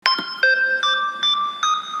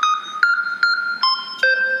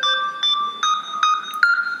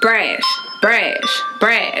Brash, Brash,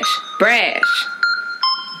 Brash, Brash.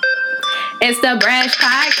 It's the Brash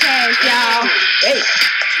Podcast, y'all.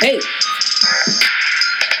 Hey.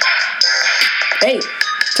 Hey,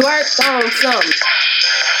 twerk on something.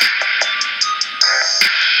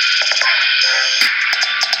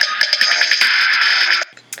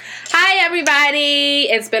 Hi, everybody.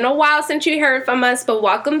 It's been a while since you heard from us, but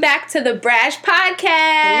welcome back to the Brash Podcast.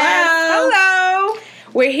 Hello.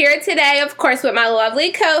 We're here today, of course, with my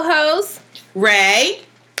lovely co-host, Ray.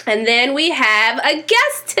 And then we have a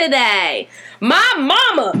guest today, my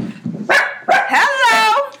mama.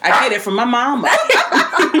 Hello. I get it from my mama.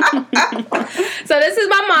 So this is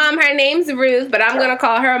my mom. Her name's Ruth, but I'm going to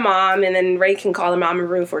call her mom, and then Ray can call her Mama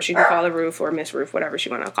Ruth, or she can call her Ruth or Miss Ruth, whatever she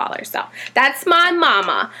want to call her. So that's my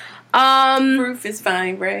mama. Ruth is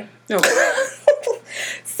fine, Ray. Okay.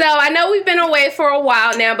 So I know we've been away for a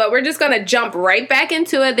while now, but we're just going to jump right back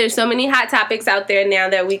into it. There's so many hot topics out there now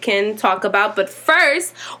that we can talk about. But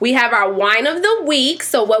first, we have our wine of the week.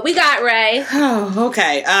 So what we got, Ray? Oh,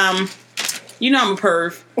 okay. You know I'm a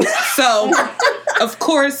perv. So, of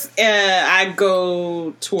course, I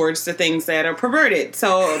go towards the things that are perverted.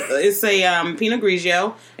 So it's a Pinot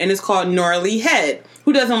Grigio, and it's called Gnarly Head.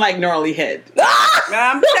 Who doesn't like gnarly head?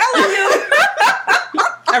 I'm telling you.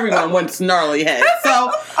 Everyone wants gnarly head.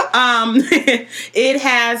 So, it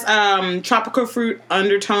has tropical fruit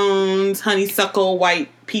undertones, honeysuckle, white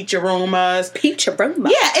peach aromas. Peach aroma?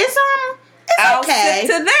 Yeah, it's okay.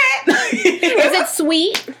 To that. Is it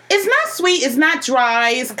sweet? It's not sweet. It's not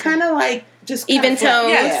dry. It's kind of like just even tone.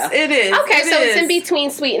 Yes, it is. Okay, it's in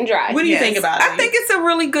between sweet and dry. What do you think about it? I think it's a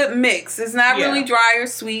really good mix. It's not really dry or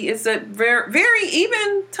sweet. It's a very, very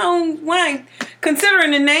even toned wine,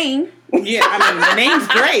 considering the name. Yeah, I mean, the name's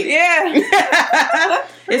great. Yeah.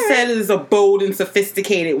 It says it's a bold and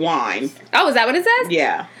sophisticated wine. Oh, is that what it says?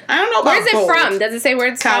 Yeah. I don't know about Where's it bold. from? Does it say where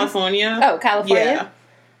it's California. from? Oh, California?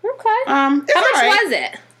 Yeah. Okay. How much was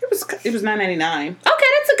it? It was $9.99. Okay,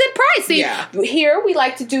 that's a good price. See, Yeah. here we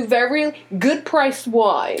like to do very good priced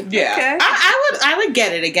wine. Yeah. Okay. I would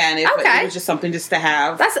get it again if Okay. it was just something just to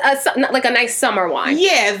have. That's like a nice summer wine.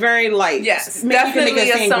 Yeah, it's very light. Yes, Maybe definitely you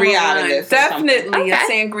can make a summer sangria out of wine. this. Definitely a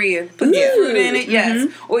sangria. Put the fruit in it, yes.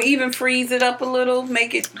 Mm-hmm. Or even freeze it up a little,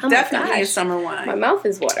 make it Oh my definitely a gosh. summer wine. My mouth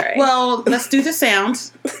is watering. Well, let's do the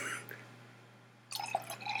sounds.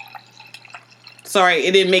 Sorry,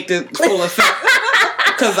 it didn't make the full effect.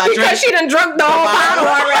 Because she done drunk the whole bottle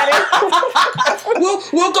already.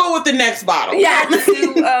 We'll go with the next bottle. Yeah.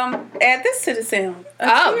 To add this to the sound.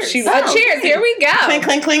 Cheers. Here we go. Clink,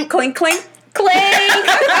 clink, clink. Clink, clink. Clink.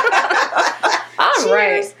 All Cheers.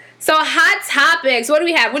 right. So hot topics. What do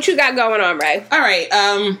we have? What you got going on, Ray? All right.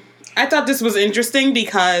 I thought this was interesting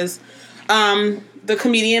because the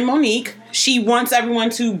comedian Monique, she wants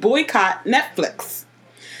everyone to boycott Netflix.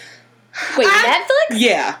 Wait, Netflix?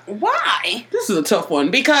 Yeah. Why? This is a tough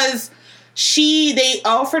one because they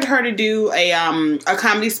offered her to do a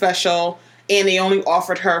comedy special, and they only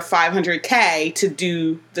offered her $500K to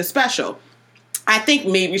do the special. I think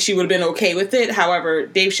maybe she would have been okay with it. However,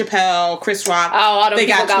 Dave Chappelle, Chris Rock, all them they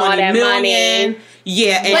people got all that $20 million. money.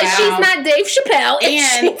 Yeah, But she's not Dave Chappelle.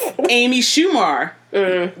 and Amy Schumer.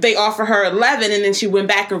 They offered her 11, and then she went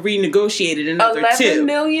back and renegotiated another 11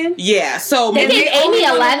 million? Yeah, so They gave Amy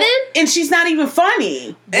 11? and she's not even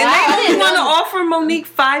funny. And they only want to offer Monique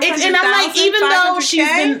 $500,000. And I'm like, even though she's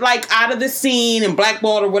been like out of the scene and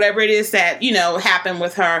blackballed or whatever it is that happened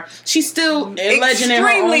with her, she's still a legend in her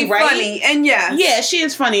own right. Funny, and yeah, she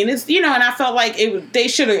is funny, and it's and I felt like they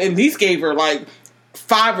should have at least gave her like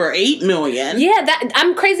 5 or 8 million. Yeah,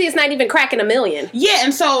 I'm crazy. It's not even cracking $1 million. Yeah,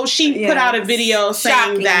 and so she put out a video saying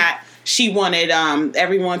shocking. that she wanted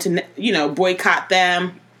everyone to boycott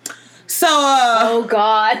them. So oh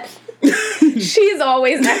God. She's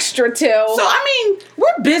always extra too. So I mean,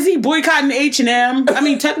 we're busy boycotting H&M. I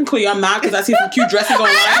mean, technically I'm not because I see some cute dresses online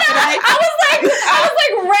today. I was like,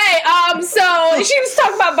 Ray. So she was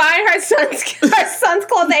talking about buying her son's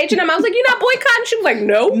clothes at H&M. I was like, you're not boycotting? She was like,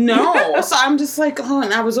 nope. No. So I'm just like, oh,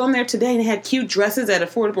 and I was on there today and they had cute dresses at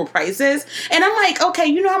affordable prices, and I'm like, okay,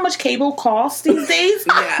 you know how much cable costs these days?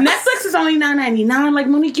 Yes. Netflix is only $9.99. Like,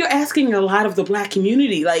 Monique, you're asking a lot of the black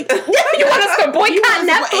community. Like, you want us to boycott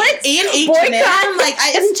Netflix? And H&M. Boycott? Like,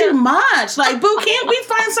 it's too much. Like, boo, can't we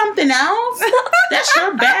find something else? That's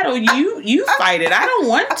your battle. You fight it. I don't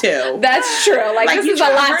want to. That's true. Like this is a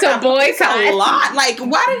lot to boycott. It's a lot. Like,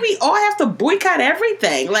 why do we all have to boycott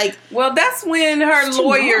everything? Like, well, that's when her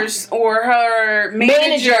lawyers or her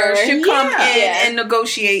manager should come in and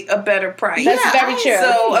negotiate a better price. That's very true.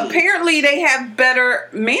 So apparently they have better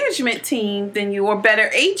management team than you, or better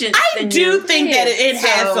agents than you. I do think that it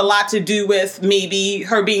has a lot to do with maybe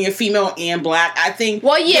her being a female and black. I think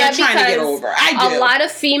they're trying to get over. I do. A lot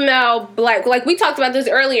of female black, like we talked about this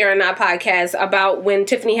earlier in our podcast about when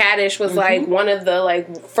Tiffany Haddish was like one of the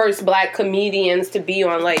like first black comedians to be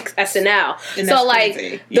on like SNL. And so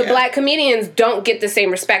like the black comedians don't get the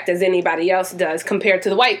same respect as anybody else does compared to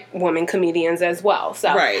the white woman comedians as well. So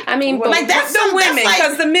I mean, but like that's the women,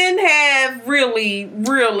 because the men have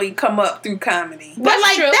really come up through comedy. But that's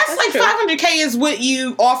like true. That's like true. $500K is what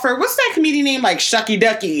you offer. What's that comedian name? Like Shucky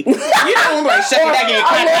Ducky. You know, like Shucky Ducky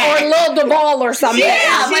or Lil Duval or something.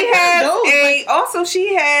 Yeah,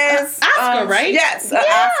 she has Oscar, right? Yes,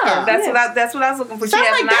 Oscar. That's what I was looking for. So she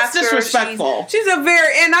has like an that's Oscar. Disrespectful.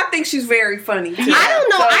 And I think she's very funny. I don't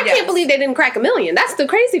know. So, I can't believe they didn't crack $1 million. That's the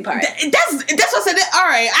crazy part. That's what I said. All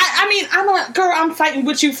right. I mean, I'm fighting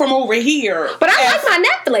with you from over here. But I like my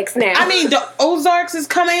Netflix now. I mean, the Ozarks is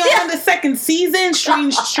coming on the second season.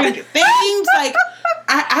 Stranger Things. Like,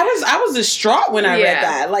 I was distraught when I read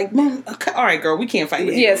that. Like, all right, girl, we can't fight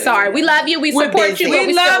with you. Yeah, sorry. We love you. We support you.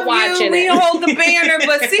 We love you. We hold the banner,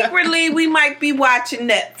 but secretly we might be watching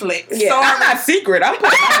Netflix. Yeah. Sorry. I'm not secret. I'm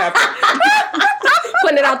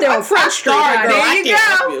putting it out there on Front Street. There you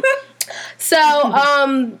go. So,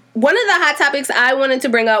 one of the hot topics I wanted to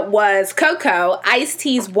bring up was Coco,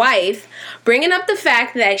 Ice-T's wife, bringing up the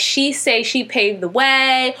fact that she paved the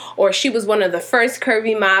way, or she was one of the first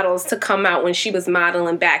curvy models to come out when she was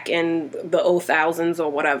modeling back in the 2000s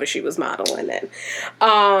or whatever she was modeling in.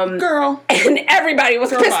 Girl. And everybody was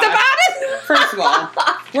pissed about it. First of all,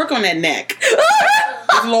 work on that neck.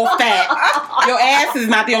 It's a little fat. Your ass is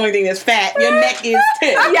not the only thing that's fat. Your neck is too.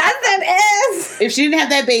 Yes, it is. If she didn't have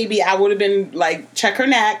that baby, I would have been like, check her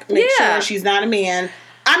neck, make sure she's not a man.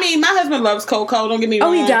 I mean, my husband loves Coco, don't get me wrong.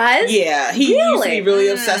 Oh, he does? Yeah, he used to be really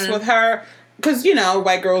obsessed with her. Because, you know,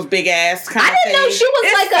 white girl's big ass kind of thing. I didn't know she was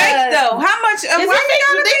it's like fake, though. How much? They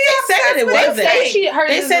said it wasn't.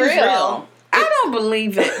 They said it's real. I don't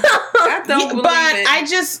believe it. I don't believe it.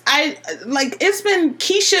 But it's been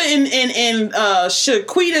Keisha and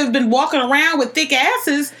Shaquita have been walking around with thick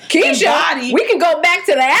asses. Keisha, we can go back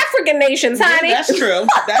to the African nations, honey. Yeah, that's true.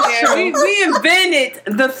 That's true. We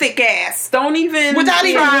invented the thick ass. Don't even without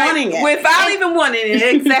even wanting it. Without even wanting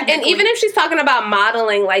it, exactly. And even if she's talking about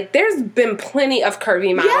modeling, like there's been plenty of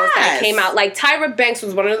curvy models that came out. Like Tyra Banks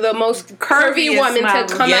was one of the most curvy women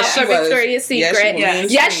to come out for Victoria's Secret.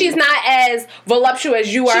 Yes, she's not as voluptuous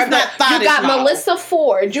as you are, but you got Melissa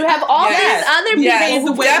Ford. You have all these other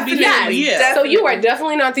people who definitely. So you are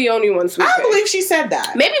definitely not the only one. I don't believe she said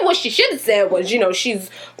that. Maybe what she should have said was, she's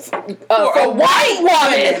for a white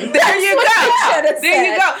woman. There you go. But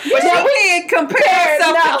she can't compare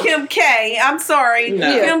herself to Kim K. I'm sorry,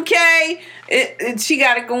 Kim K. She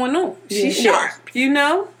got it going on. She's sharp,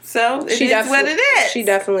 So it is what it is. She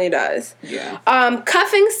definitely does. Yeah.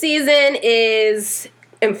 Cuffing season is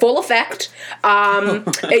in full effect.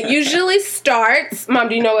 It usually starts. Mom,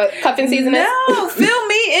 do you know what cuffing season is? No, fill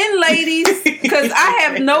me in, ladies, because I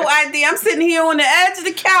have no idea. I'm sitting here on the edge of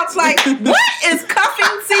the couch like, what is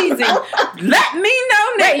cuffing season? Let me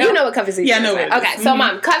know now. Wait, you know what cuffing season is? Yeah, I know it. Okay, so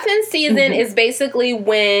Mom, cuffing season is basically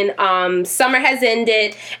when summer has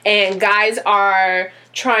ended and guys are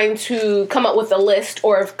trying to come up with a list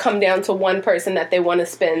or come down to one person that they want to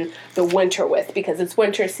spend the winter with, because it's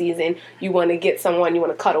winter season. You want to get someone, you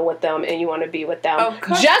want to cuddle with them, and you want to be with them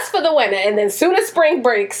just for the winter. And then soon as spring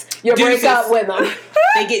breaks, you break up with them.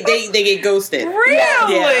 They get ghosted. Really?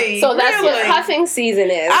 Yeah. So that's what cuffing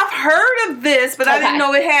season is. I've heard of this, but I didn't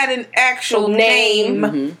know it had an actual name.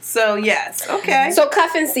 Mm-hmm. So yes, okay. So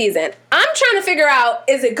cuffing season. I'm trying to figure out,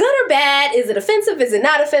 is it good or bad? Is it offensive? Is it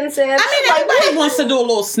not offensive? I mean, everybody wants to do a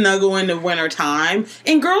little snuggle in the winter time,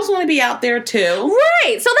 and girls want to be out there too.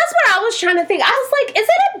 Right. So that's what I was trying to think. I was like, is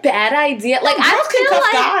it a bad idea? Like, girls I feel can cuff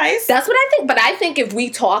like guys. That's what I think. But I think if we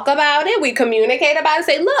talk about it, we communicate about it,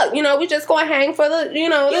 say, look, we just go and hang for the,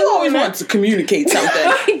 You always want to communicate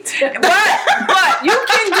something. but you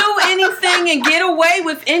can do anything and get away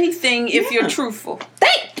with anything if you're truthful.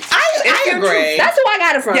 I agree. That's who I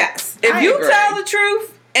got it from. Yes. If you tell the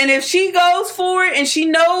truth, And if she goes for it and she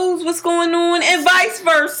knows what's going on and vice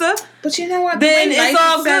versa, but you know what? Then it's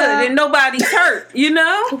all good and nobody's hurt, you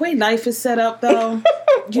know? The way life is set up, though,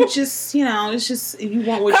 you just, it's just, you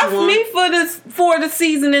want what Cuff you want. me for the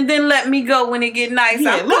season and then let me go when it get nice.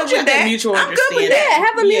 Yeah, I'm good with that. Mutual I'm good with that. Yeah,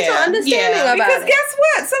 have a mutual understanding about because it. Because guess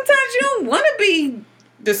what? Sometimes you don't want to be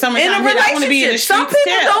the summertime in a relationship. I want to be in the Some people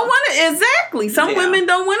don't want to. Exactly. Some women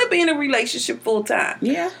don't want to be in a relationship full time.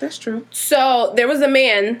 Yeah, that's true. So there was a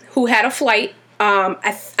man who had a flight.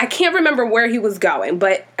 I can't remember where he was going,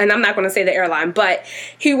 and I'm not going to say the airline, but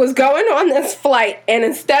he was going on this flight, and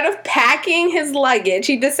instead of packing his luggage,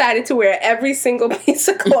 he decided to wear every single piece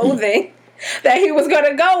of clothing that he was going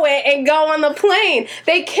to go in and go on the plane.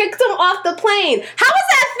 They kicked him off the plane. How is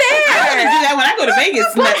that fair? I'm going to do that when I go to Vegas.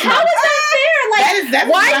 But how is that fair? Like,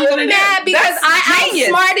 why are you mad because I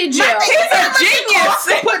outsmarted you? He's a genius.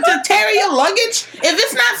 To carry your luggage, if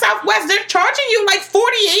it's not Southwest, they're charging you like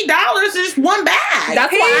 $48 just one bag. That's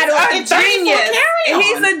why I don't. He's a genius.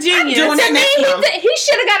 He's a genius. To me, he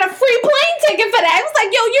should have got a free plane ticket for that. I was like,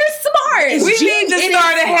 yo, you're smart. We need to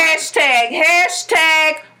start a hashtag.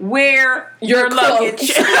 Hashtag wear your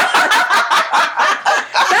luggage.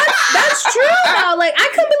 That's true though. Like, I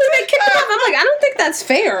couldn't believe they kicked him off. I'm like, I don't think that's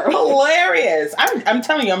fair. Hilarious. I'm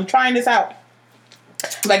telling you, I'm trying this out.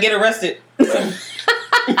 If I get arrested.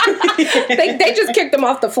 they just kicked him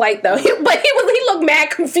off the flight though. But he looked mad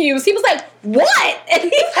confused. He was like, "What?" And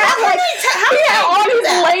he had all these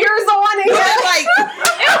layers on it.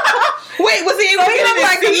 Wait, was he able to look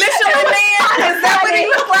like the Michelin Man? Is that what he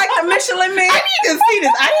looked like, the Michelin Man? I need to see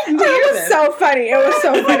this. I didn't hear this. It was so funny. I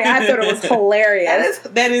thought it was hilarious.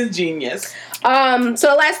 That is genius. So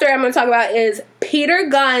the last story I'm going to talk about is Peter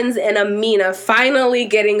Gunz and Amina finally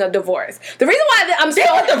getting a divorce. The reason why they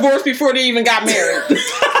got divorced before they even got married.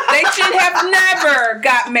 They should have never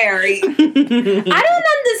got married. I don't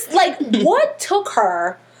understand. Like, what took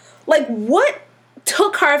her? Like, what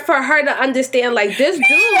took her for her to understand? Like, this dude.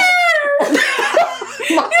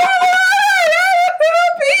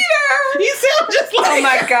 Peter! You sound just like... Oh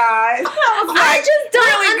my God. I just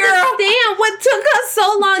don't understand what took her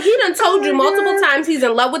so long. He done told you multiple times he's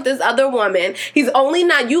in love with this other woman. He's only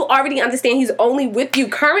not... You already understand he's only with you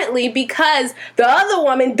currently because the other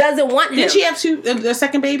woman doesn't want him. Did she have a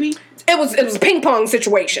second baby? It was a ping pong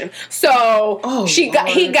situation. So he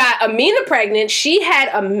got Amina pregnant. She had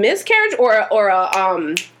a miscarriage or a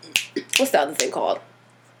what's the other thing called?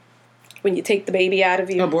 When you take the baby out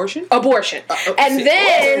of you. Abortion. So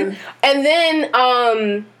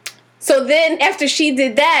then after she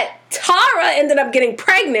did that, Tara ended up getting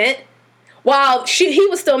pregnant while he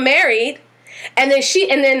was still married. And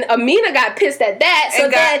then Amina got pissed at that,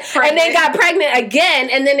 and then got pregnant again,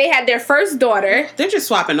 and then they had their first daughter. They're just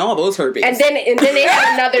swapping all those herpes. And then they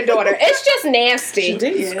had another daughter. It's just nasty.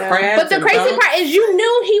 But the crazy part is, you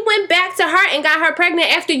knew he went back to her and got her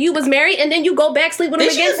pregnant after you was married, and then you go back sleep with him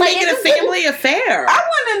again. Just make it a family affair. I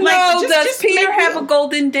want to know: does Peter have a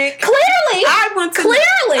golden dick? Clearly, I want to know.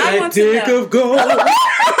 A dick of gold.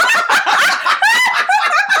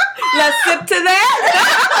 Let's sip to that.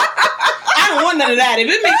 I don't want none of that. If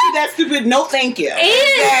it makes you that stupid, no thank you.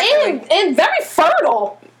 And very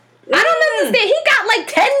fertile. I don't understand. He got like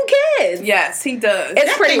 10 kids. Yes, he does.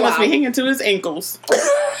 It's pretty wild. Must be hanging to his ankles.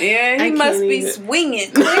 Yeah, he must be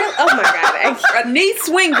swinging. Oh my God. A knee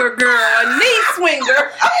swinger, girl. A knee swinger.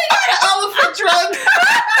 An elephant drug.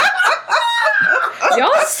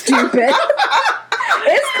 Y'all stupid.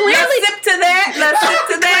 It's clearly... Let's sip to that. Let's sip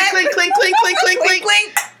to that. Clink, clink, clink, clink, clink, clink,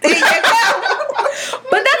 clink. There you go.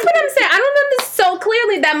 But that's what I'm saying. I don't understand. So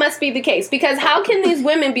clearly that must be the case. Because how can these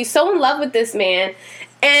women be so in love with this man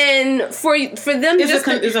and for them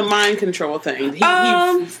it's a mind control thing. He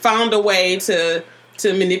found a way to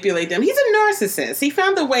manipulate them. He's a narcissist. He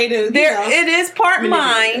found a way to... It is part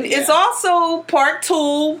mind. It's also part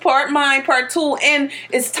tool, part mind, part tool, and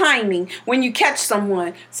it's timing when you catch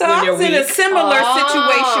someone. So I was in a similar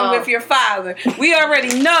situation with your father. We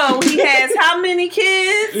already know he has how many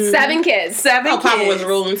kids? Mm-hmm. 7 kids. 7 kids. Papa was a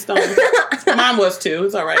Rolling Stone. Mine was too.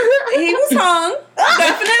 It's all right. He was hung.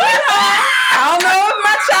 Definitely hung. I don't know if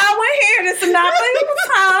my child went here this or not, but he was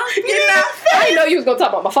hung. You know? I didn't know you was going to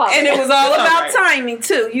talk about my father. And it was all about timing,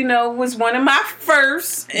 too. You know, it was one of my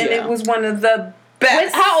first, and it was one of the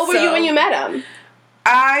best. How old were you when you met him?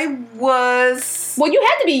 I was... Well, you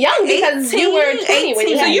had to be young because you were 20 when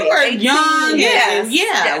you had So you were young.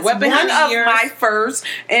 Yes. One of my first,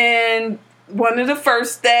 and one of the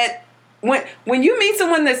first that... When you meet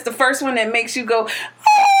someone that's the first one that makes you go...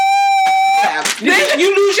 You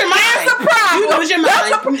lose your mind. That's a problem. You lose your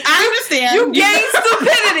mind. I understand. You gain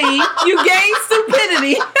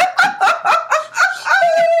stupidity.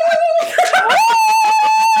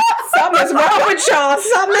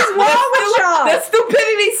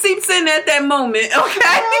 stupidity seeps in at that moment,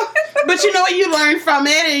 okay? But you know what? You learn from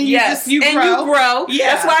it, and you grow.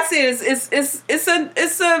 Yeah, that's why I said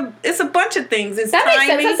it's a bunch of things. It's that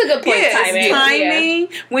timing. Makes sense. That's a good point. Yeah, timing.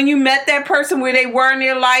 When you met that person, where they were in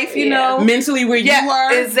their life, you know, mentally where you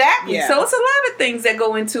were. Exactly. Yeah. So it's a lot of things that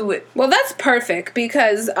go into it. Well, that's perfect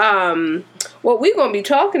because what we're going to be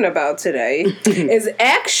talking about today is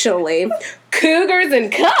actually Cougars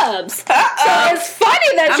and Cubs. So it's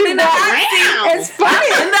funny that you know. It's funny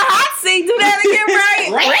in the hot seat. Do that again, right?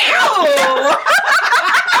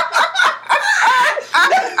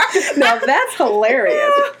 Now that's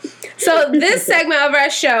hilarious. So this segment of our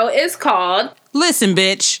show is called "Listen,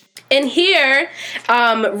 Bitch." And here,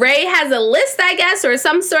 Ray has a list, I guess, or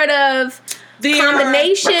some sort of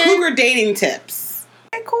combination. Cougar dating tips.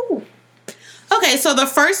 Okay, cool. Okay, so the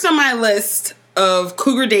first on my list of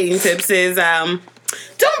Cougar dating tips is don't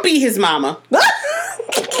be his mama.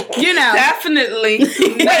 You know. Definitely.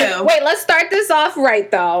 Wait, let's start this off right,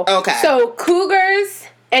 though. Okay. So, Cougars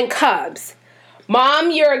and Cubs. Mom,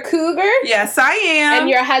 you're a Cougar? Yes, I am. And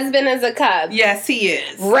your husband is a Cub? Yes, he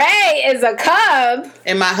is. Ray is a Cub.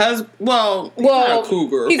 And my husband, he's not a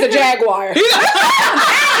Cougar. He's a Jaguar. Okay.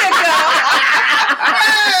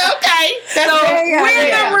 So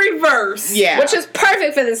we're the reverse. Yeah. Which is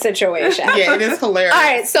perfect for this situation. Yeah, it is hilarious. All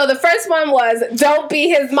right, so the first one was don't be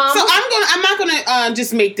his mama. So I'm not gonna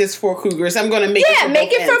just make this for Cougars. I'm gonna make it for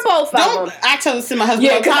make it for both of them. I tell this to my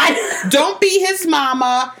husband all the time. Don't be his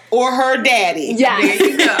mama or her daddy. Yeah. There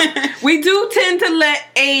you go. We do tend to let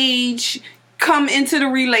age come into the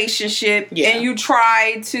relationship, and you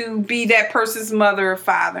try to be that person's mother or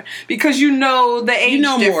father because you know the age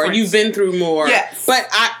difference. More. You've been through more. Yes. But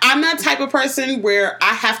I'm that type of person where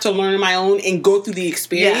I have to learn my own and go through the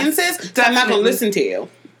experiences. Yes, so I'm not going to listen to you.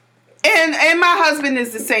 And my husband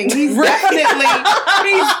is the same. He's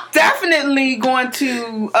definitely going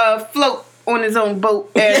to float on his own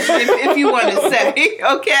boat, if you want to say.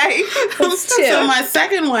 Okay. So my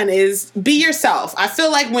second one is be yourself. I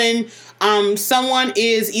feel like when someone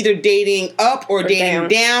is either dating up or dating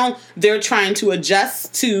down, they're trying to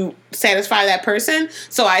adjust to satisfy that person.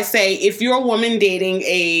 So I say, if you're a woman dating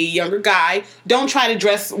a younger guy, don't try to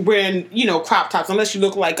dress wearing, crop tops unless you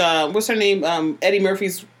look like, what's her name? Eddie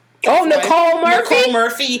Murphy's. Oh, Nicole Murphy. Nicole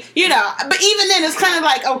Murphy, But even then, it's kind of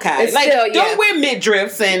like, okay, it's like still, don't wear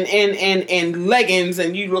midriffs and leggings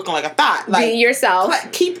and you looking like a thought. Like, be yourself.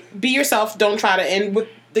 Be yourself. Don't try to end with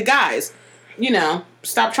the guys.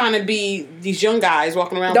 Stop trying to be these young guys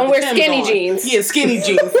walking around. Don't with wear skinny jeans. Yeah, skinny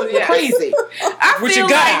jeans. Crazy. I feel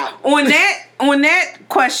like on that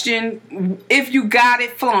question, if you got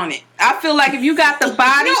it, flaunt it. I feel like if you got the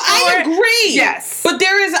body, I agree. Yes, but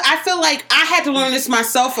I feel like I had to learn this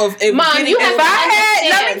myself. Let me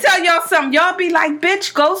tell y'all something. Y'all be like,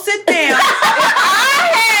 bitch, go sit down. If I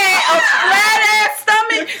had a flat ass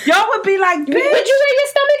stomach, y'all would be like, bitch, would you wear your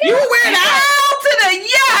stomach out? You would wear it out to the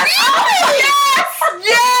yes.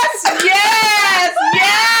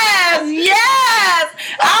 Yes.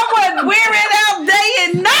 I would wear it out day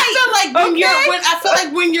and night. I feel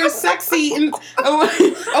like when you're sexy and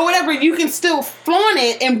or whatever, you can still flaunt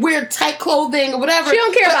it and wear tight clothing or whatever. She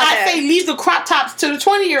don't care about that. I say leave the crop tops to the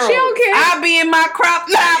 20-year-old. She don't care. I'll be in my crop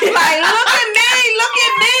top like, look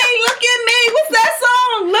at me. What's that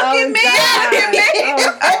song? Look at me.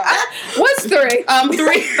 What's 3?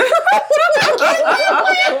 3.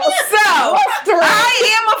 So I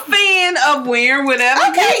am a fan of wearing whatever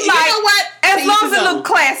you like. You know what? As long as it look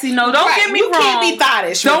classy. No, don't get me wrong. You can't be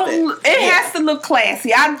thottish. It has to look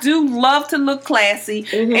classy. I do love to look classy.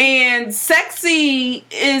 Mm-hmm. And sexy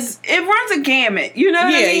it runs a gamut. You know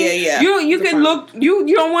what I mean? Yeah. You can look you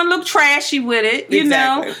don't want to look trashy with it, you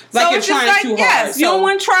know. Like so you're it's trying just like, too yes, hard. You don't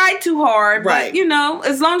want to try too hard. Right. But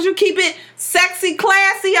as long as you keep it sexy,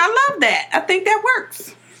 classy, I love that. I think that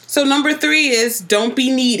works. So number 3 is don't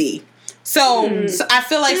be needy. So I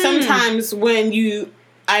feel like sometimes when you're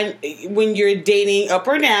dating up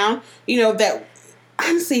or down, that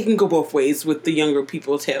honestly it can go both ways with the younger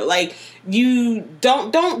people too. Like you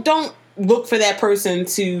don't look for that person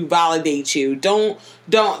to validate you. Don't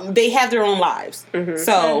they have their own lives. Mm-hmm.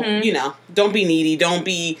 So, don't be needy. Don't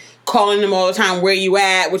be calling them all the time where you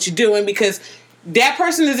at, what you doing, because that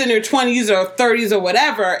person is in their 20s or 30s or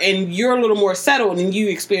whatever, and you're a little more settled and you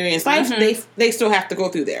experience life, they still have to go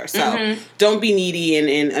through there. So don't be needy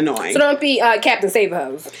and annoying. So don't be Captain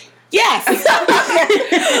Save-A-Hose. Yes.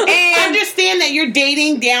 And understand that you're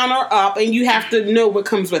dating down or up, and you have to know what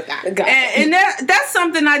comes with that. And that's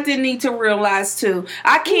something I did need to realize too.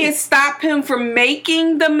 I can't stop him from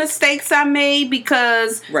making the mistakes I made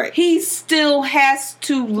because he still has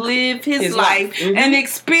to live his life and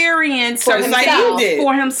experience for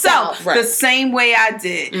himself the same way I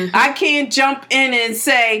did. I can't jump in and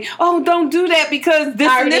say, "Oh, don't do that because this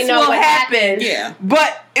and this will happen." Yeah,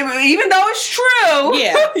 but even though it's true,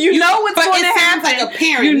 you know what's going to happen. Like a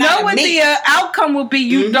parent, you know what the outcome will be.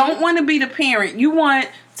 You don't want to be the parent. You want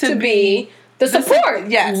to be the support.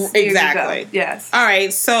 Yes, exactly. Yes. All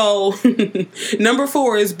right. So number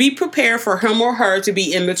 4 is be prepared for him or her to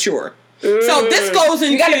be immature. So this goes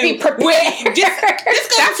into... You gotta be prepared. This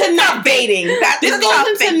goes into not dating. This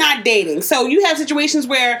goes into not dating. So you have situations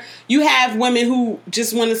where you have women who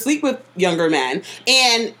just want to sleep with younger men.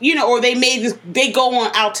 And, or they go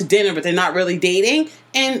on out to dinner, but they're not really dating.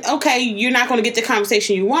 And, okay, you're not going to get the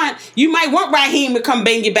conversation you want. You might want Raheem to come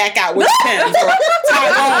bang you back out with Tim's or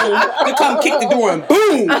Tyrone to come kick the door and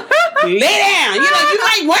boom, lay down. You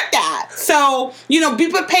might want that. So, be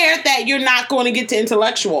prepared that you're not going to get to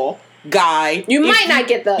intellectual guy. You might not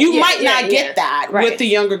get that with the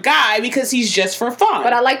younger guy because he's just for fun.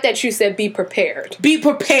 But I like that you said be prepared. Be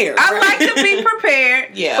prepared. I like to be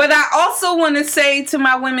prepared. But I also want to say to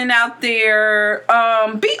my women out there,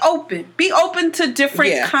 be open. Be open to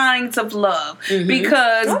different kinds of love.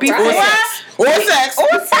 Because before sex. I'll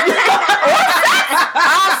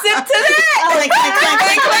sip to that.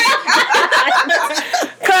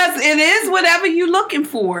 Because it is whatever you're looking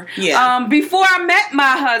for. Before I met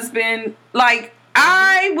my husband,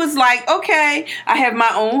 I was like, okay, I have my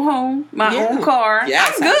own home, my own car.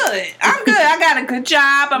 Yes, I'm good. I got a good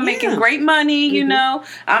job. I'm making great money,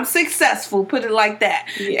 I'm successful, put it like that.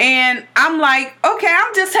 And I'm like, okay,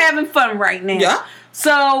 I'm just having fun right now. Yeah.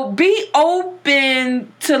 So be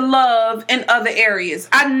open to love in other areas.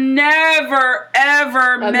 I never,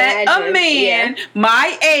 ever met a man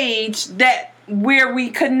my age where we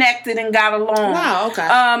connected and got along. Wow, okay.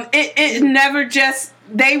 It never just...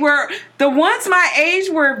 They were... The ones my age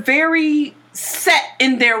were very set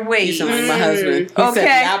in their ways. You sound like my husband.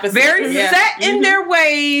 Okay? Very set in their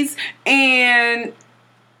ways. And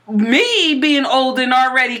me being old and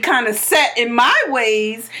already kind of set in my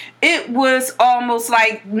ways, it was almost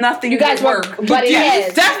like nothing. You guys were butting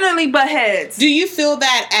heads. Definitely butt heads. Do you feel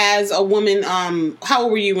that as a woman... how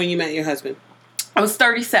old were you when you met your husband? I was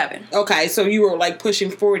 37. Okay, so you were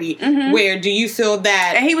pushing 40. Where do you feel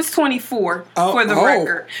that... And he was 24 for the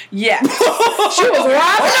record. Yeah. She was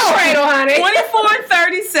robbing the cradle, honey. 24 and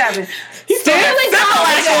 37. Still in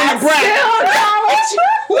college.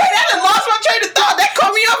 Wait, I lost my train of thought. That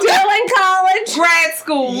caught me up. Still in college. Grad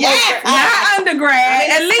school. Yeah. Not undergrad.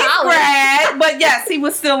 At least college. grad. But yes, he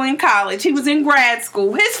was still in college. He was in grad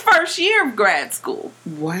school. His first year of grad school.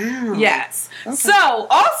 Wow. Yes. Okay. So,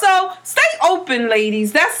 also, stay open,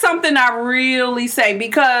 ladies. That's something I really say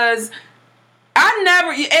because... I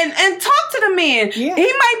never and talk to the man. Yeah.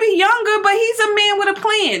 He might be younger, but he's a man with a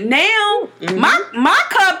plan. Now, my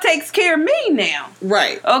cub takes care of me now.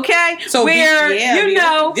 Right. Okay. So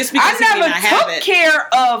I never took care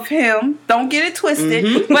of him. Don't get it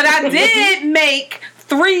twisted. But I did make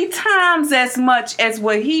 3 times as much as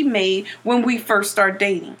what he made when we first started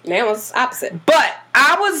dating. Now it's opposite. But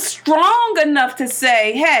I was strong enough to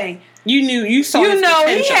say, hey. You saw his potential.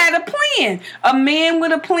 He had a plan. A man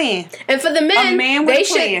with a plan. And for the men,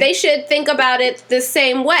 they should think about it the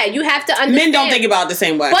same way. You have to understand. Men don't think about it the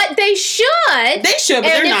same way. But they should. They should, but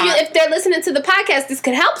they're not. If they're listening to the podcast, this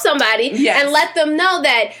could help somebody and let them know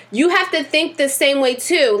that you have to think the same way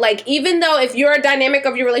too. Even though if your dynamic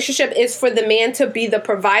of your relationship is for the man to be the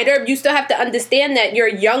provider, you still have to understand that your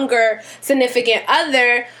younger significant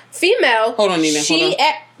other, female, hold on, Nina. Hold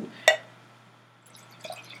on.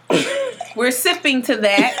 We're sipping to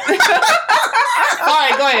that. All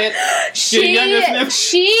right, go ahead.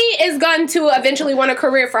 She is going to eventually want a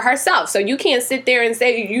career for herself. So you can't sit there and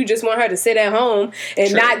say you just want her to sit at home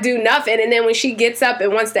and not do nothing. And then when she gets up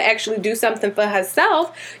and wants to actually do something for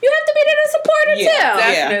herself, you have to be there to support her too.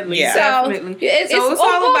 Definitely. Yeah. So definitely. It's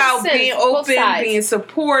all about being open, being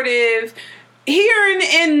supportive, hearing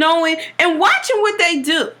and knowing and watching what they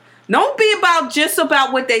do. Don't be just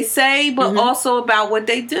about what they say, but also about what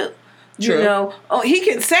they do. True. He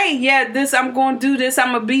can say, this, I'm going to do this,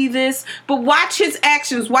 I'm going to be this. But watch his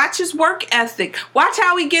actions. Watch his work ethic. Watch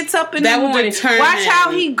how he gets up in the morning. Watch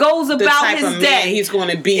how he goes about his day. He's going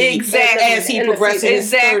to be as he progresses in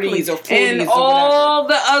his 30s or 40s and all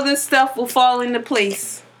the other stuff will fall into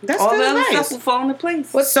place. That's all the other nice. stuff will fall into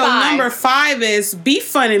place. What's so 5? Number 5 is be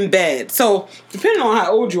fun in bed. So depending on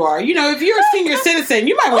how old you are, if you're a senior citizen,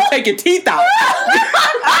 you might want to take your teeth out.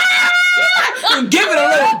 And give it a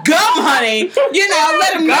little gum, honey.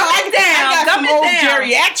 Let them know. I got some old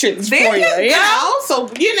geriatrics for you. So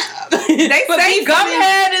they say gum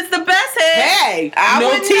head is the best head. Hey, I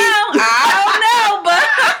wouldn't know. I don't know, but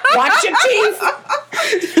watch your teeth.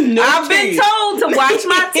 I've been told to watch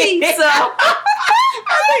my teeth, so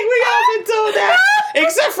I think we all been told that,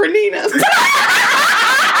 except for Nina.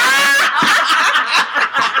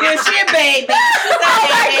 Yeah, she a baby. Oh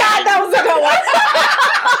my God, that was a good one.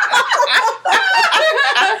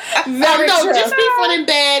 Very true. Just be fun in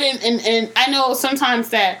bed, and I know sometimes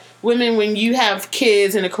that women, when you have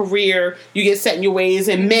kids and a career, you get set in your ways,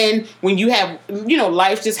 and men, when you have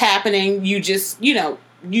life just happening, you just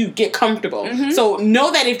you get comfortable. Mm-hmm. So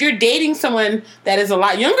know that if you're dating someone that is a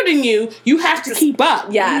lot younger than you, you have to keep up.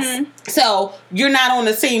 Yes. Mm-hmm. So you're not on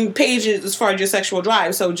the same page as far as your sexual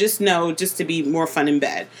drive. So just know to be more fun in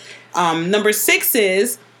bed. Number 6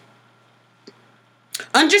 is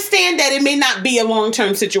understand that it may not be a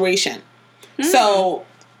long-term situation. Mm-hmm. So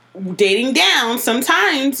dating down,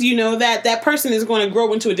 sometimes that person is going to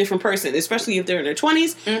grow into a different person, especially if they're in their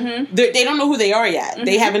 20s. Mm-hmm. They don't know who they are yet. Mm-hmm.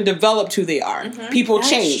 They haven't developed who they are. Mm-hmm. People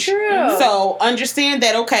change. True. So understand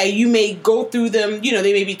that, okay, you may go through them,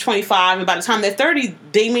 they may be 25, and by the time they're 30,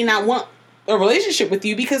 they may not want a relationship with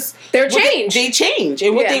you because they change.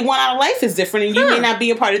 And what they want out of life is different, and you may not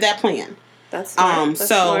be a part of that plan. That's smart.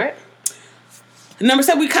 Smart. Number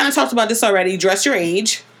 7, we kind of talked about this already. Dress your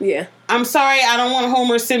age. Yeah. I'm sorry, I don't want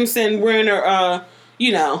Homer Simpson wearing a,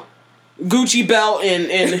 Gucci belt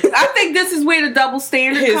and I think this is where the double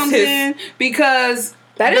standard comes in, because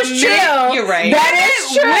that is true. You're right. That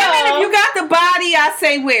is true. Women, if you got the body, I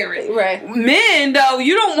say wear it. Right. Men, though,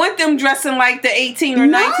 you don't want them dressing like the 18 or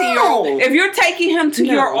 19-year-old. If you're taking him to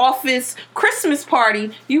your office Christmas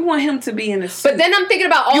party, you want him to be in a suit. But then I'm thinking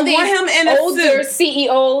about all these older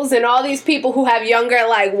CEOs and all these people who have younger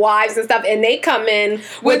wives and stuff, and they come in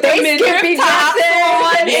with their skimpy dresses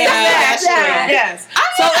on. Yes.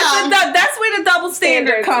 So that's where the double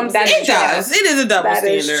standard comes in. It does. It is a double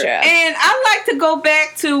standard. True. And I like to go back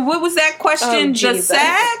to, what was that question? The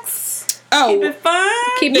sex? Keep it fun?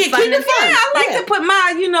 Keep it fun. Yeah, I like to put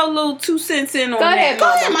my, little 2 cents in on that. Go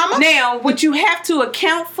ahead, mama. Now, what you have to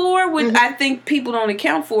account for, what I think people don't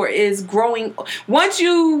account for, is growing. Once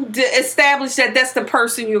you establish that that's the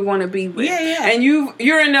person you're going to be with, and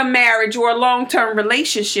you're in a marriage or a long-term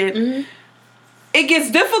relationship, it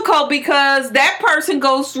gets difficult because that person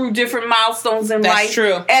goes through different milestones in life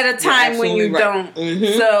at a time when you don't.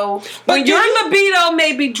 Mm-hmm. So when your libido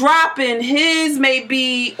may be dropping, his may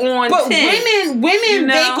be on 10. But women,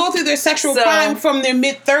 they go through their sexual prime from their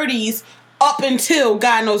mid-30s up until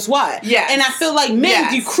God knows what. Yes. And I feel like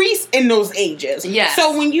men decrease in those ages. Yes.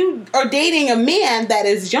 So when you are dating a man that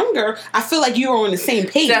is younger, I feel like you are on the same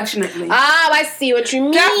page. Definitely. I see what you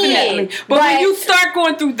mean. Definitely. But when you start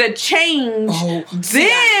going through the change,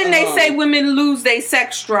 then they say women lose their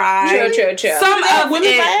sex drive. True. Some of women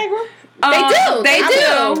Viagra? They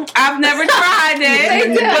do. I've never tried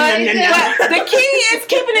it. But the key is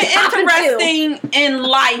keeping it interesting in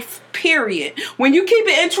life. Period. When you keep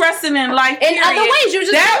it interesting in life, in other ways, you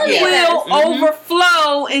just that will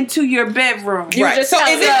overflow into your bedroom. Right. So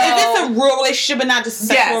if it's a real relationship and not just a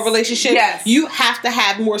sexual relationship, you have to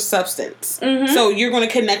have more substance. Mm-hmm. So you're going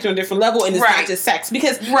to connect on a different level, and it's not just sex.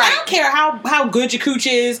 Because I don't care how good your cooch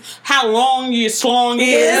is, how long your slong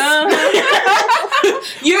is. When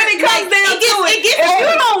it comes down to it, if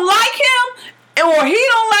you don't like him or he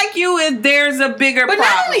don't like you, there's a bigger problem. But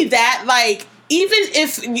not only that, even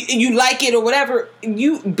if you like it or whatever,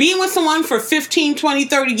 you being with someone for 15, 20,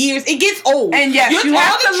 30 years, it gets old. And yes, you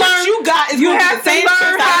have to learn. You have to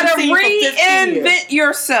learn how to reinvent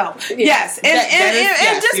yourself. Yes,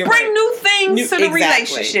 and just bring new things to the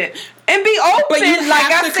relationship. And be open, but you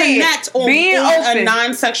have to connect on a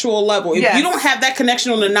non-sexual level. If you don't have that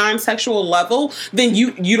connection on a non-sexual level, then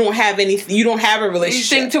you don't have anything. You don't have a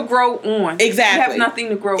relationship. Anything to grow on. Exactly. You have nothing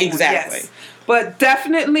to grow on. Exactly. Yes. But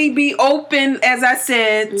definitely be open, as I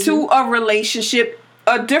said, to a relationship,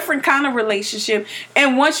 a different kind of relationship.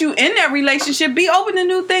 And once you in that relationship, be open to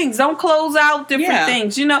new things. Don't close out different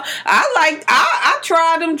things. I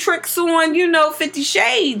try them tricks on, 50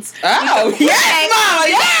 Shades. Oh, yes, Mama,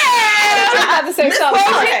 I was about to say something.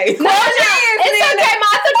 Okay. No, it's okay, Ma.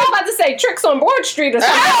 I thought you were about to say tricks on Broad Street or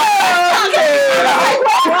something.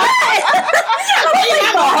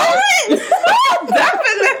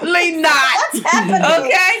 Definitely not. What's happening?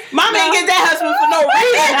 Okay? Mama ain't get that husband for no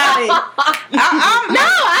reason, honey.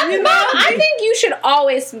 I think you should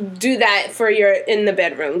always do that for your in the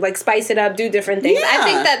bedroom, like spice it up, do different things. I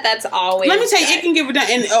think that's always. Let me tell you, it can give it done.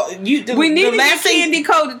 And we need to get candy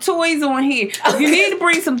coated toys on here. You need to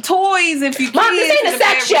bring some toys if you can. Mom, this ain't a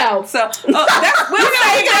sex show. So we'll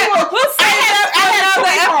say that. We'll say that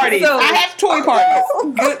I have toy parties.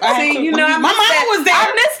 See, you know, my mom was there.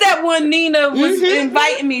 I missed that one Nina was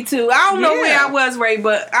inviting me to. I don't know where I was, Ray,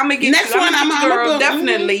 but I'm gonna get next one. I'm girl,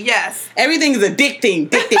 definitely, yes. Everything is addicting.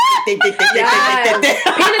 Penis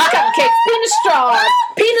cupcakes, penis straws,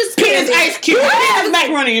 penis ice cube, penis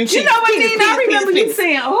macaroni and cheese. You know what, Nina? I remember you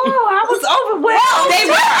saying, "Oh, I was overwhelmed." They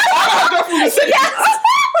were.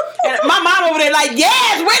 And my mom over there like,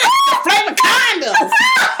 yes, where the flavor condoms?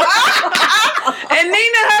 And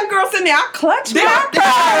Nina, her girl sitting there, I clutched my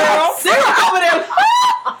pearl. Sarah over there.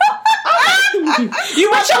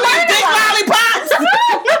 You want your big lollipops?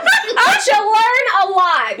 But you learn a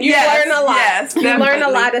lot. You learn a lot. Yes, you learn a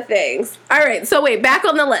lot of things. All right, so wait, back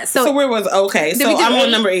on the list. So where was okay? So I'm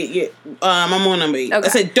on number 8. Yeah, I'm on number 8. Okay. I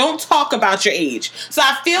said, don't talk about your age. So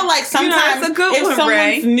I feel like sometimes if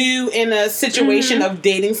someone's new in a situation of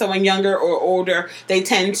dating someone younger or older, they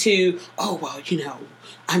tend to,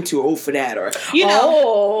 I'm too old for that, or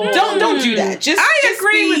don't do that. I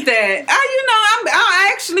agree with that. I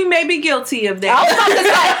actually may be guilty of that. I was about to say,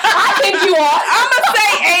 I think you are. I'm gonna say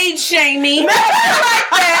age shaming. Like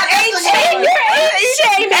that. Age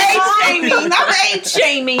shaming. I'm age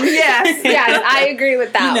shaming. Yes. Yes, I agree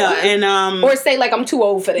with that one. And or say like I'm too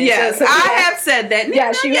old for this. Yes, I have said that.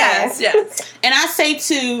 Yes, you have. Yes. And I say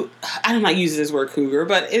I don't like using this word cougar,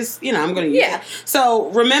 but it's I'm going to use it. So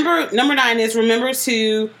remember, number 9 is remember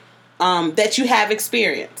to that you have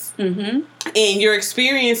experience, and your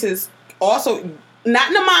experiences also,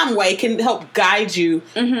 not in a mom way, can help guide you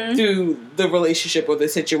through the relationship or the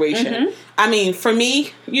situation. I mean, for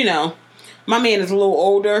me, my man is a little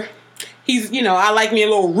older. He's, I like me a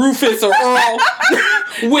little Rufus or Earl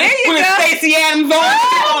with Stacey Adams on.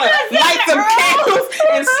 Light some candles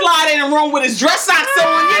and slide in the room with his dress socks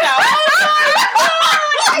on,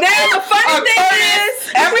 Now the funny thing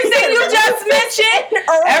is, everything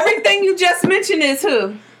you just mentioned is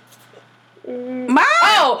who?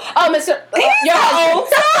 Mr. He's old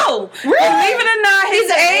soul. Really? Believe it or not, his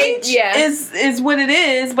age is what it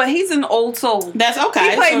is, but he's an old soul. That's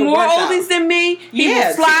okay. He played more oldies than me. He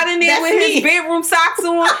will slide in there with his bedroom socks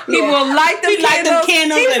on. He will light them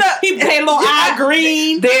candles. He played a little eye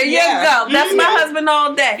green. There you go. That's my husband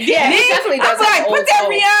all day. Yeah, he definitely does. I'm like, put that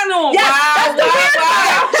Rihanna on. Yes, that's the weird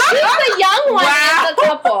part. She's the young one in the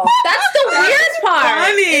couple. That's the weird part.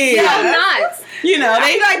 Funny. It's so nuts. They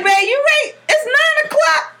like, babe, you ready? It's 9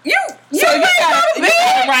 o'clock. You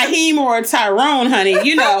got Raheem or Tyrone, honey.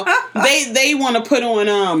 They want to put on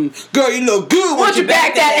girl, you look good. Won't you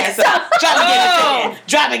back that ass up?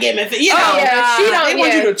 Drop it, get me. She don't. They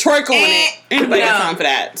want you to twerk on it. Anybody got time for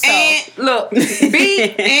that? So look,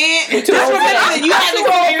 beat and you have to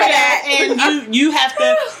clear that, and you have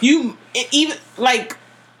to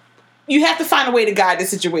you have to find a way to guide the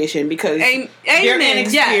situation because you're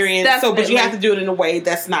inexperienced. Yes, but you have to do it in a way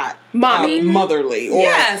that's not motherly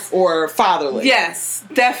or fatherly. Yes,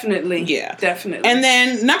 definitely. Yeah, definitely. And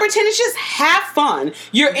then number 10 is just have fun.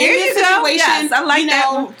 You're in this situation. Yes, I like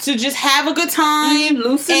that to just have a good time,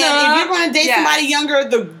 loosen up. And if you're going to date somebody younger,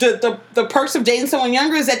 the perks of dating someone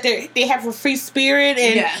younger is that they have a free spirit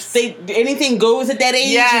and anything goes at that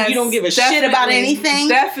age. And you don't give a shit about anything.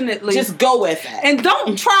 Definitely, just go with it, and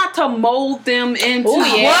don't try to mold them into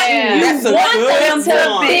what you want them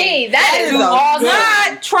to be. That is awesome.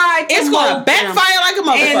 Not try. It's going to backfire like a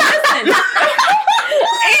motherfucker.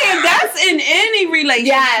 And that's in any relationship.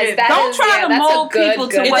 Yes, don't try to mold people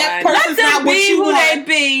to what let them be who they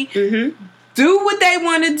be. Do what they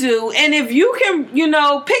want to do, and if you can,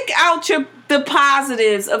 pick out the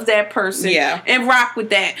positives of that person and rock with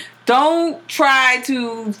that. Don't try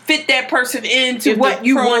to fit that person into what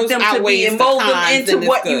you want them to be and mold them into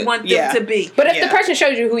what you want them to be. But if the person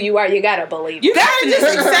shows you who you are, you gotta believe it. You gotta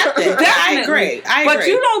just accept it. I agree. But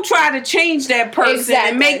you don't try to change that person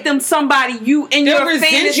and make them somebody you in your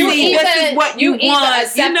fantasy. This is what you want.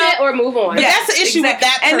 Accept it or move on. But that's the issue with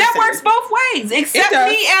that person. And that works both ways. Accept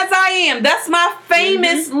me as I am. That's my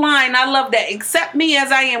famous line. I love that. Accept me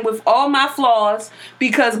as I am with all my flaws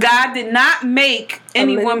because God did not make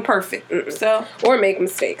anyone perfect. So or make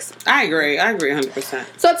mistakes. I agree 100%.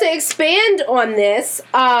 So to expand on this,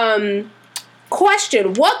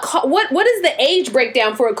 question: what is the age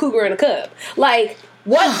breakdown for a cougar and a cub? Like,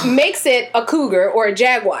 what makes it a cougar or a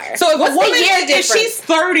jaguar? So if she's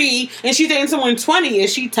 30 and she's dating someone 20,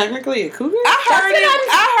 is she technically a cougar?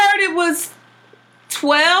 I heard it was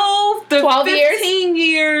 12 12 15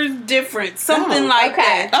 years difference, something like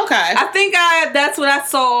that. Okay. I think that's what I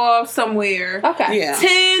saw somewhere. Okay. Yeah.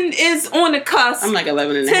 10 is on the cusp. I'm like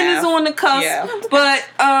 11 and a 10 half. is on the cusp. Yeah. But,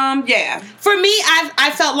 yeah. For me,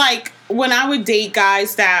 I felt like when I would date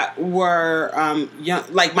guys that were young,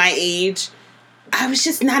 like my age, I was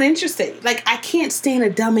just not interested. Like, I can't stand a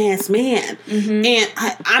dumbass man. Mm-hmm. And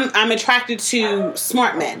I'm attracted to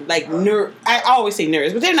smart men. Like, I always say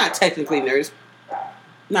nerds, but they're not technically nerds.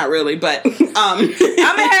 Not really, but I'm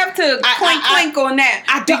gonna have to clink on that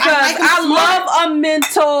because I love a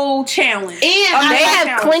mental challenge. And they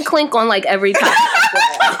have clink on like every time.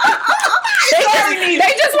 they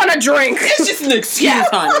just want to drink. It's just an excuse,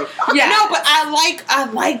 honey. Yeah. No, but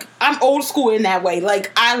I'm old school in that way.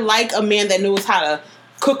 Like, I like a man that knows how to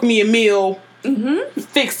cook me a meal,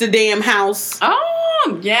 fix the damn house.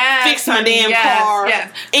 Oh, yeah. Fix my damn car.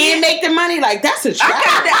 Yes. And make the money. Like, that's a trap.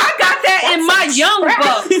 I got that in my young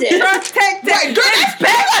book. Protect that. Right, girl, that's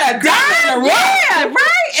better. Yeah,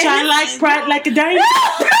 right. Shine bright like a diamond.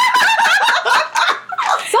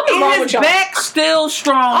 Something's wrong with y'all. His back still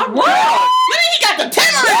strong. What? He got the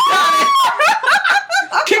timber on it.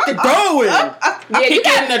 Kick the door in. Yeah, you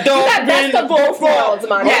got the best of both worlds,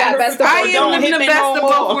 man. Yeah, I am living the best of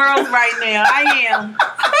both worlds right now. I am.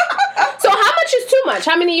 So how much is too much?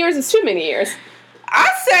 How many years is too many years? I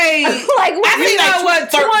say, like, you know what,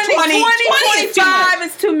 20, 25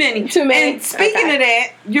 is too many. Too many. And speaking of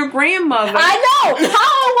that, your grandmother. I know. How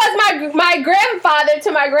old was my grandfather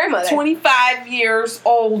to my grandmother? 25 years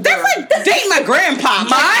older. That's like dating my grandpa.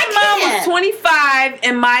 My mom was 25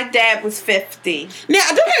 and my dad was 50. Now,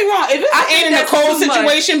 don't get me wrong. If it's an Anna Nicole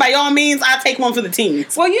situation, by all means, I'll take one for the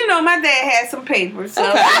teens. Well, you know, my dad had some papers. So,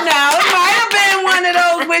 it might have been one of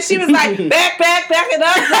those where she was like, back it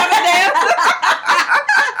up, drop it down.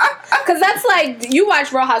 Because that's like, you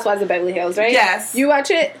watch Real Housewives of Beverly Hills, right? Yes. You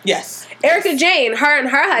watch it? Yes. Erica Jane, her and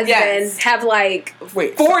her husband have like 40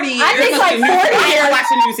 years. I think like 40 years. I watched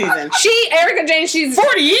the new season. Erica Jane, she's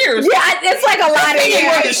 40 years. Yeah, it's like a lot of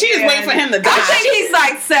years. She just waiting for him to die. I think he's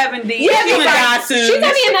like 70. Yeah, he's gonna die soon. She's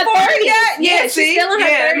gonna be in her 30s. Yeah, she's still in her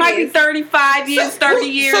 30s. It might be 35 years, 30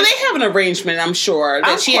 years. So they have an arrangement, I'm sure,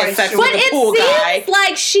 that she has sex with but the pool guy. But it seems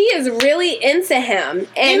like she is really into him,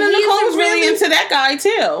 and Nicole's really into that guy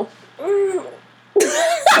too.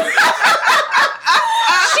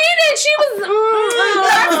 She was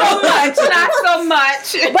not so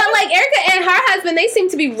much. But like Erica and her husband, they seem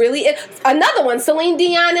to be really another one. Celine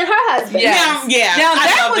Dion and her husband. Yeah. Now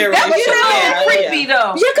that was creepy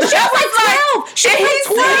though. Yeah, because she was like 12. He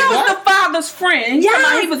was the father's friend.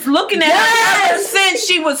 Yeah, he was looking at her ever since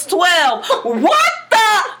she was 12. What the?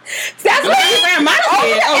 That's what he ran my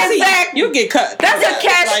kid. Exactly. You get cut. That's a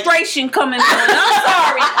castration coming on. I'm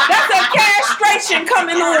sorry. That's a castration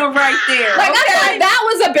coming on right there. Like I thought that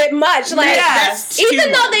was a bit much. Like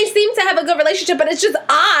even though they seem to have a good relationship, but it's just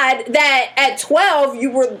odd that at 12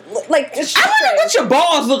 you were like just. I wonder what your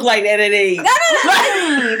balls look like at that age.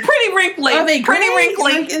 Pretty wrinkly. Are they pretty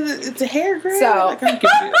wrinkly? Like, it's a hair gray. So I was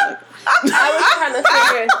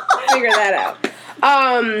trying to figure that out.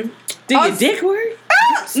 Did your dick work?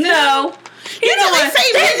 No. You know they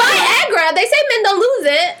say Viagra. They say men don't lose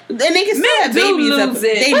it, and they can still have babies. Lose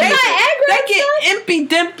it. They Viagra. They get impy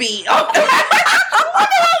dimpy.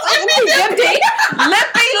 Impy dimpy.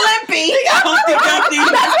 Limpy. Humpty Dumpty.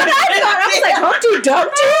 That's what I thought. I was like Humpty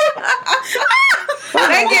Dumpty.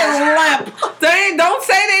 They get limp. They don't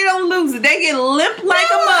say they don't lose it. They get limp like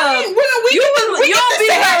a mug. You'll be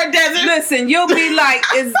Sahara Desert. Listen, you'll be like,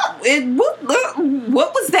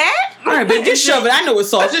 what was that? All right, but just shove it. I know it's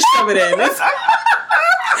soft. Just shove it in.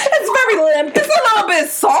 It's very limp. It's a little bit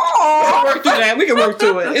soft. Work through that. We can work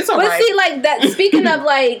through it. It's all right. But see, like that. Speaking of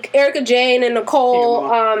like Erica Jane and Nicole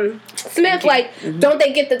Smith, like, don't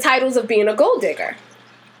they get the titles of being a gold digger?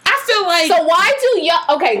 I feel like. So why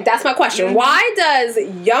do okay, that's my question. Why does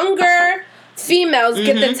younger females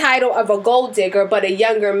get the title of a gold digger, but a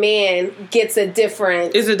younger man gets a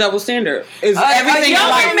different? It's a double standard. Is everything a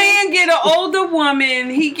younger man get an older woman?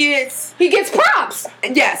 He gets props.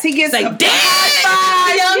 Yes, he gets like young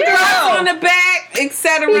girl on the back,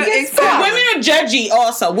 etc. Women are judgy.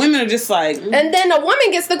 Also, women are just like, and then a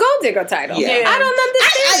woman gets the gold digger title. Yeah. I don't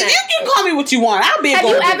understand that. You can call me what you want. I'll be a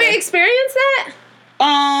gold digger. Have you ever experienced that?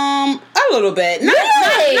 A little bit. Not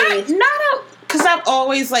because I've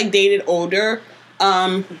always like dated older.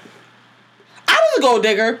 I was a gold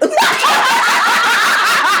digger. Oh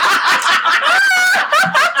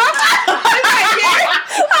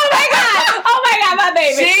my god, my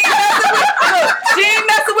baby. She ain't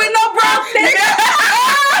messing with no broke nigga.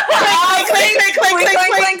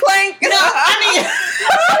 Clink. No, I mean,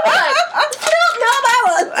 no, that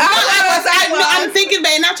was.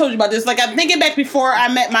 told you about this. Like, I'm thinking back before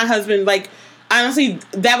I met my husband. Like, honestly,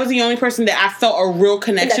 that was the only person that I felt a real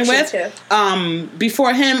connection with. Too.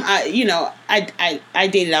 Before him, I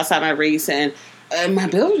dated outside my race, and my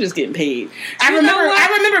bills were just getting paid. I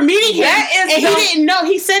remember meeting him, and he didn't know.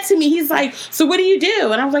 He said to me, he's like, "So what do you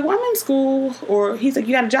do?" And I was like, "Well, I'm in school." Or he's like,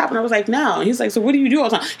 "You got a job?" And I was like, "No." And he's like, "So what do you do all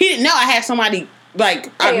the time?" He didn't know I had somebody,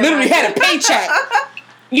 like, I literally had a paycheck,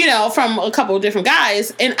 from a couple of different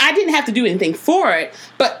guys, and I didn't have to do anything for it.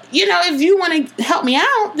 But, if you want to help me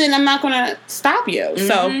out, then I'm not going to stop you. Mm-hmm.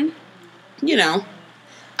 So,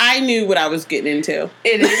 I knew what I was getting into.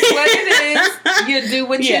 It is what it is. You do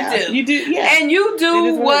what you do. You do, yeah. And you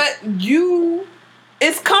do what you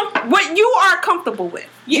are comfortable with.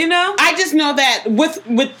 I just know that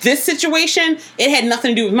with this situation, it had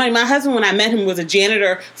nothing to do with money. My husband, when I met him, was a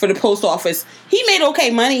janitor for the post office. He made okay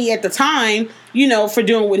money at the time, for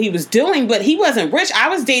doing what he was doing, but he wasn't rich. I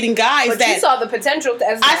was dating guys but you saw the potential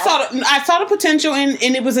as well. I saw the potential, and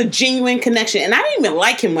it was a genuine connection. And I didn't even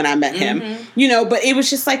like him when I met him, but it was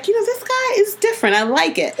just like, this guy is different. I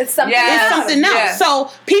like it. It's something else. Yeah. So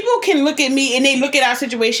people can look at me and they look at our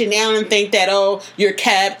situation now and think that, oh, you're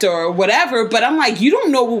kept or whatever. But I'm like, you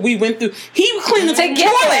don't know what we went through. He cleaned the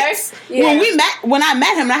toilets when I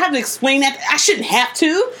met him. And I have to explain that. I shouldn't have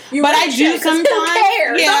to, but I do sometimes.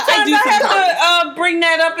 Yeah, I do sometimes. I have to bring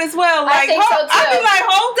that up as well. Like, I think so too. I'll be like,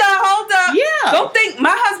 hold up. Yeah. Don't think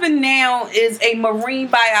my husband now is a marine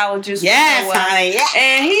biologist. Yes, honey. Yeah.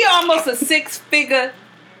 And he almost a 6-figure.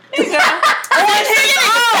 On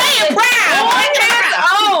his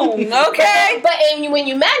own, okay? But when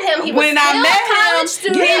you met him, he was still a college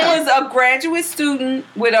student. He was a graduate student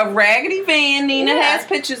with a raggedy van Nina has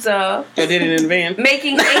pictures of. I did it in a van.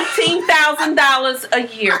 Making $18,000 a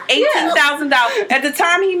year. $18,000. At the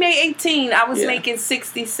time he made 18, I was making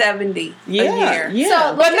 60, 70 a year. Yeah.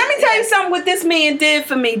 So, but let me tell you something what this man did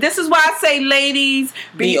for me. This is why I say, ladies,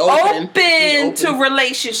 be open to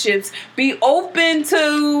relationships. Be open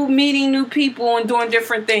to meeting new people and doing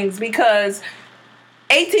different things, because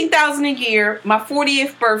 $18,000 a year, my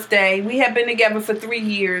 40th birthday, we had been together for 3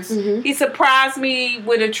 years. Mm-hmm. He surprised me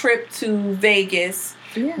with a trip to Vegas.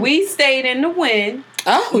 Yeah. We stayed in the Wynn.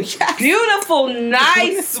 Oh, yes. Beautiful,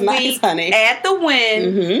 nice suite honey. At the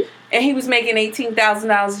Wynn. Mm-hmm. And he was making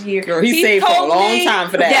 $18,000 a year. Girl, he saved for a long time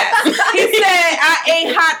for that. Yes. He said, I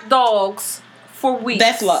ate hot dogs for weeks.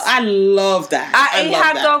 That's love. I love that. I ate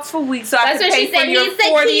hot dogs for weeks, so I could pay for your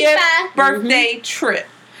 40th birthday trip.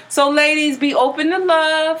 So, ladies, be open to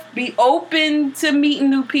love. Be open to meeting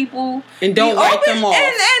new people. And don't write them off.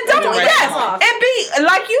 And don't And be,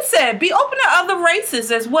 like you said, be open to other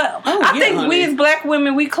races as well. Oh, I think we as black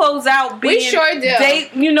women, we close out being... We sure do.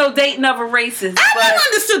 Dating other races. I never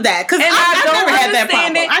understood that. Because I never had that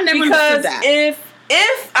problem. I never understood that.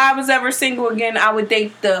 If I was ever single again, I would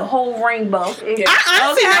date the whole rainbow. Yeah. I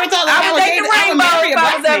honestly never thought that I would marry a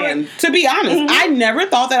black man. To be honest, I never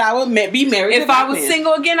thought that I would be married to a black man. If I was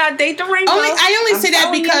single again, I'd date the rainbow. I only say that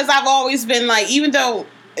because I've always been like, even though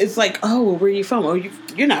it's like, oh, where are you from? Oh,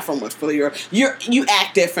 you're not from West Philly, or you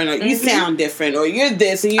act different, or you sound different, or you're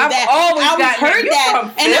this and you're that. I heard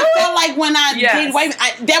that, and I felt like when I dated white,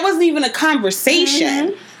 that wasn't even a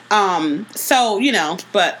conversation. So,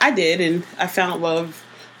 but I did, and I found love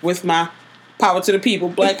with my power to the people,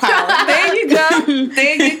 black power. There you go.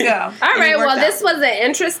 All right, well, this was an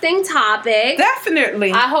interesting topic.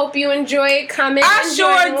 Definitely. I hope you enjoyed coming. I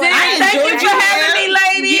sure did. Thank you for having me,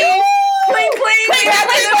 ladies. Clink, clink.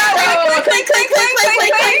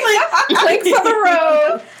 Clink for the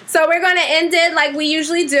road. So we're going to end it like we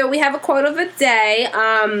usually do. We have a quote of the day.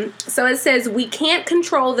 So it says, we can't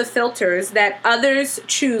control the filters that others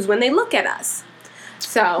choose when they look at us.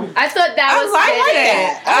 So I thought that was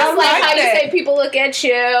good. I like how you say people look at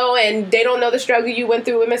you and they don't know the struggle you went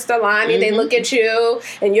through with Mr. Lonnie. They look at you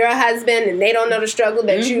and you're a husband and they don't know the struggle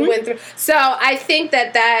that you went through. So I think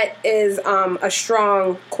that is a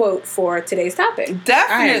strong quote for today's topic.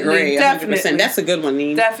 Definitely. I agree. 100%. That's a good one,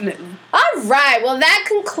 Nene. Definitely. All right. Well, that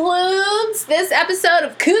concludes this episode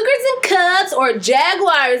of Cougars and Cubs, or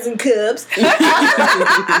Jaguars and Cubs, for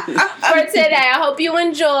today. I hope you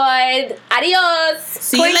enjoyed. Adios.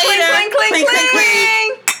 See you later. Clink, clink, clink,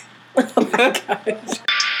 clink, clink. Oh my gosh.